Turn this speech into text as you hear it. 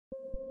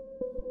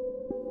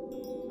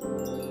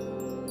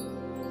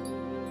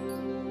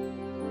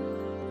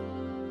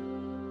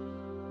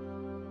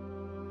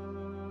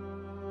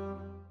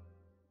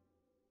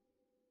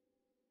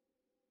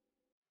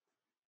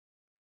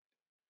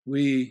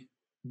we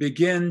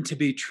begin to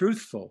be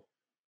truthful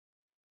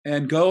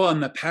and go on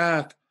the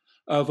path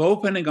of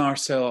opening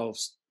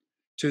ourselves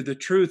to the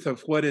truth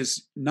of what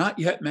is not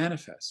yet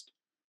manifest,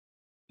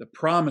 the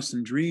promise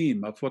and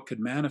dream of what could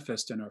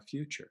manifest in our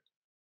future.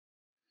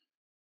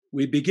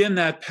 We begin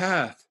that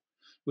path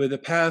with a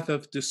path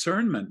of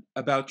discernment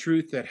about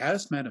truth that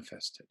has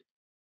manifested.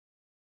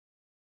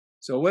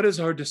 So what is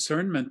our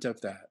discernment of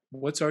that?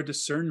 What's our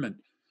discernment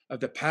of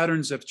the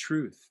patterns of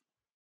truth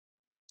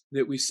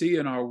that we see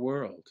in our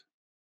world?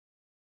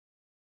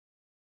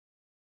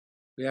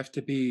 We have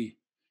to be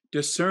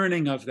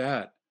discerning of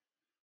that,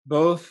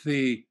 both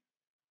the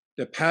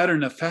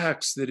pattern of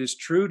facts that is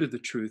true to the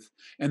truth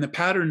and the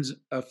patterns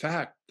of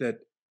fact that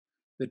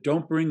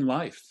don't bring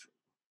life.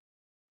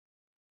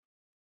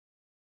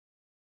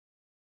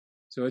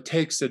 So it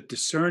takes a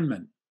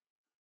discernment.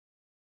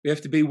 We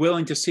have to be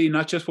willing to see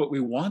not just what we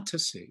want to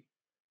see,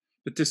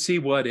 but to see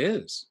what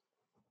is.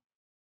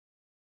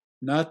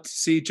 Not to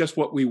see just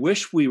what we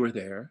wish we were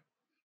there,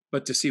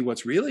 but to see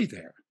what's really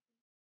there.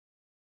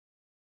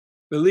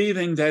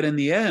 Believing that in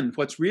the end,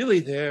 what's really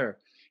there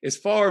is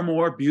far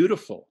more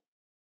beautiful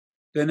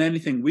than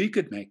anything we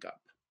could make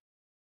up.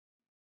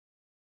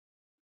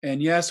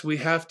 And yes, we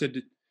have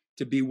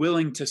to be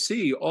willing to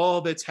see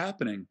all that's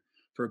happening,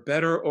 for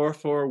better or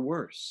for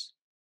worse,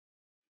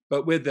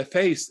 but with the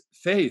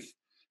faith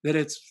that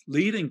it's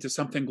leading to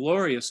something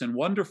glorious and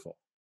wonderful.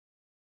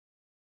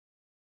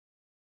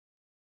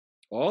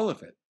 All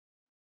of it.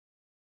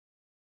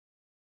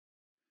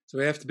 So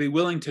we have to be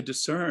willing to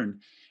discern,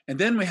 and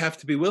then we have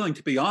to be willing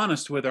to be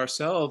honest with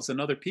ourselves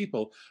and other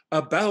people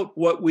about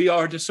what we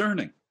are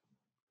discerning.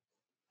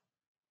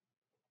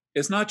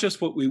 It's not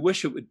just what we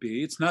wish it would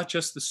be. It's not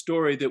just the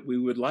story that we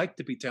would like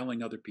to be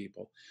telling other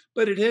people,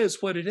 but it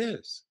is what it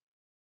is.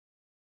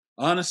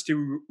 Honesty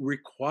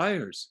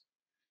requires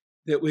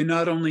that we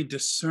not only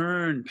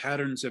discern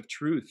patterns of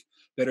truth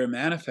that are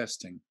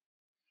manifesting,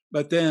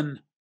 but then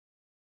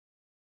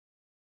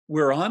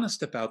we're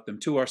honest about them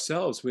to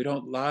ourselves. We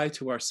don't lie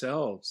to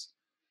ourselves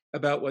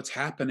about what's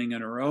happening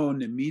in our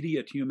own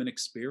immediate human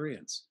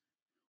experience.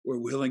 We're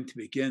willing to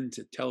begin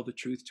to tell the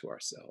truth to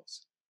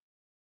ourselves.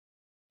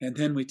 And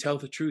then we tell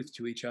the truth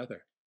to each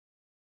other.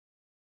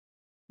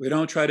 We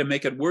don't try to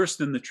make it worse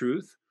than the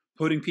truth,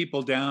 putting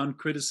people down,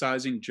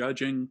 criticizing,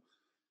 judging.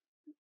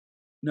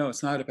 No,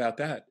 it's not about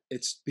that.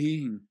 It's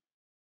being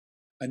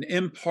an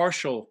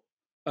impartial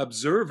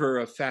observer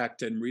of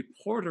fact and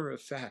reporter of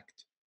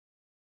fact,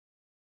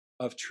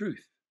 of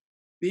truth,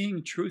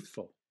 being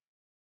truthful.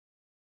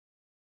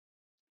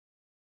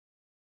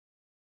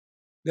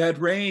 That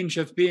range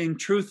of being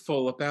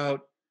truthful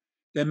about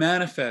the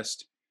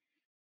manifest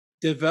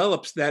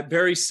develops that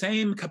very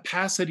same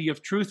capacity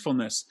of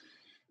truthfulness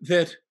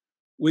that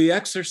we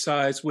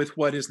exercise with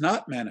what is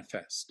not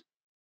manifest.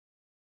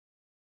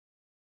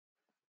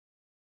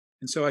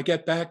 And so I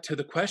get back to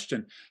the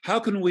question, how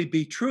can we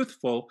be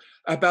truthful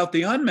about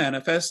the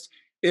unmanifest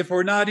if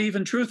we're not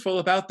even truthful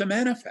about the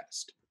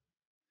manifest?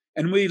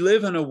 And we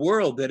live in a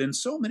world that in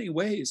so many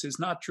ways is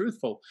not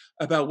truthful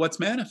about what's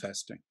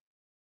manifesting.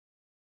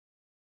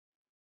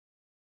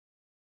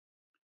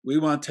 We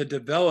want to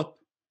develop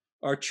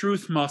our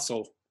truth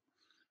muscle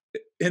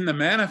in the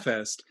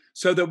manifest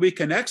so that we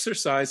can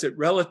exercise it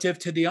relative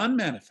to the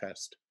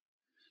unmanifest,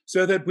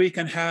 so that we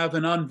can have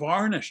an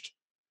unvarnished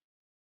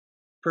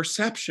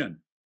perception,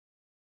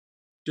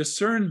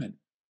 discernment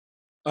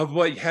of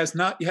what has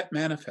not yet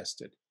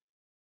manifested.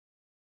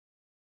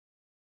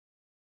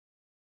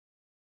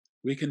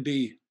 We can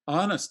be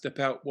honest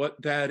about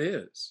what that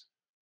is,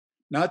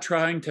 not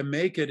trying to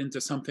make it into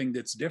something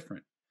that's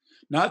different,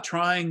 not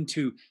trying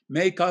to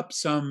make up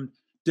some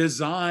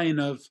design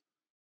of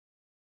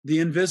the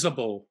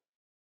invisible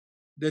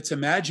that's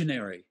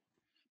imaginary,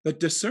 but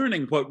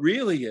discerning what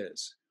really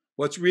is,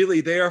 what's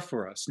really there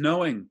for us,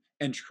 knowing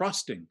and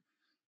trusting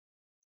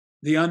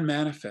the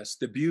unmanifest,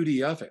 the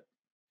beauty of it.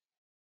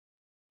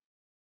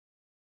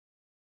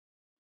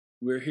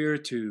 We're here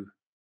to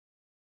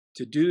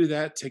do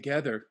that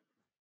together,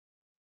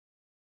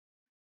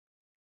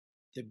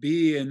 to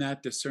be in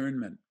that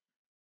discernment.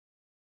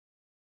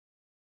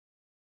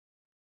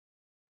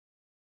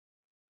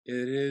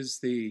 It is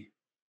the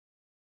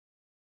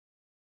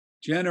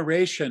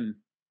generation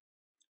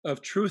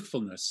of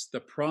truthfulness, the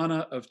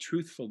prana of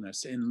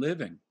truthfulness in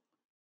living,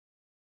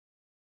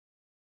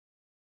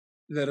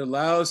 that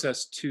allows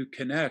us to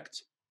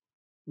connect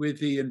with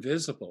the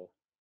invisible,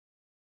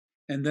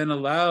 and then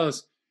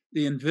allows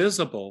the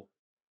invisible,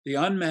 the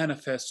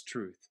unmanifest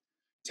truth,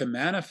 to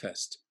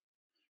manifest,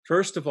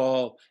 first of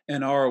all,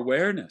 in our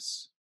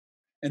awareness,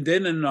 and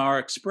then in our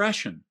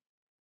expression,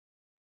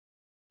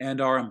 and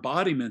our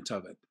embodiment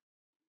of it,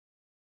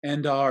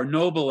 and our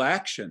noble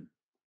action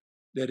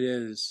that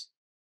is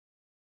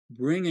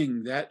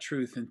bringing that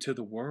truth into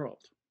the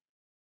world.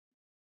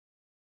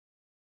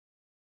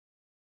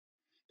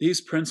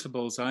 These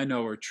principles I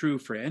know are true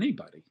for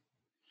anybody,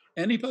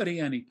 any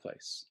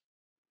place,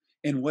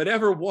 in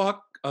whatever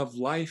walk of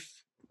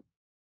life,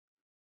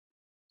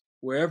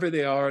 wherever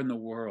they are in the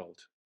world.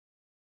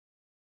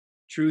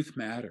 Truth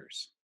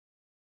matters.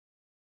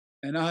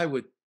 And I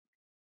would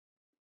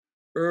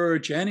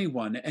urge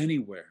anyone,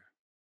 anywhere,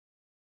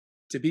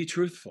 to be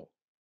truthful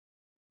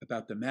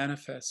about the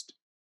manifest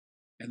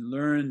and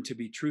learn to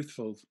be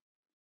truthful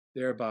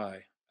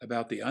thereby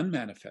about the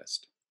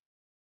unmanifest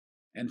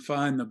and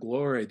find the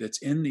glory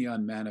that's in the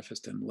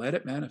unmanifest and let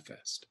it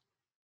manifest.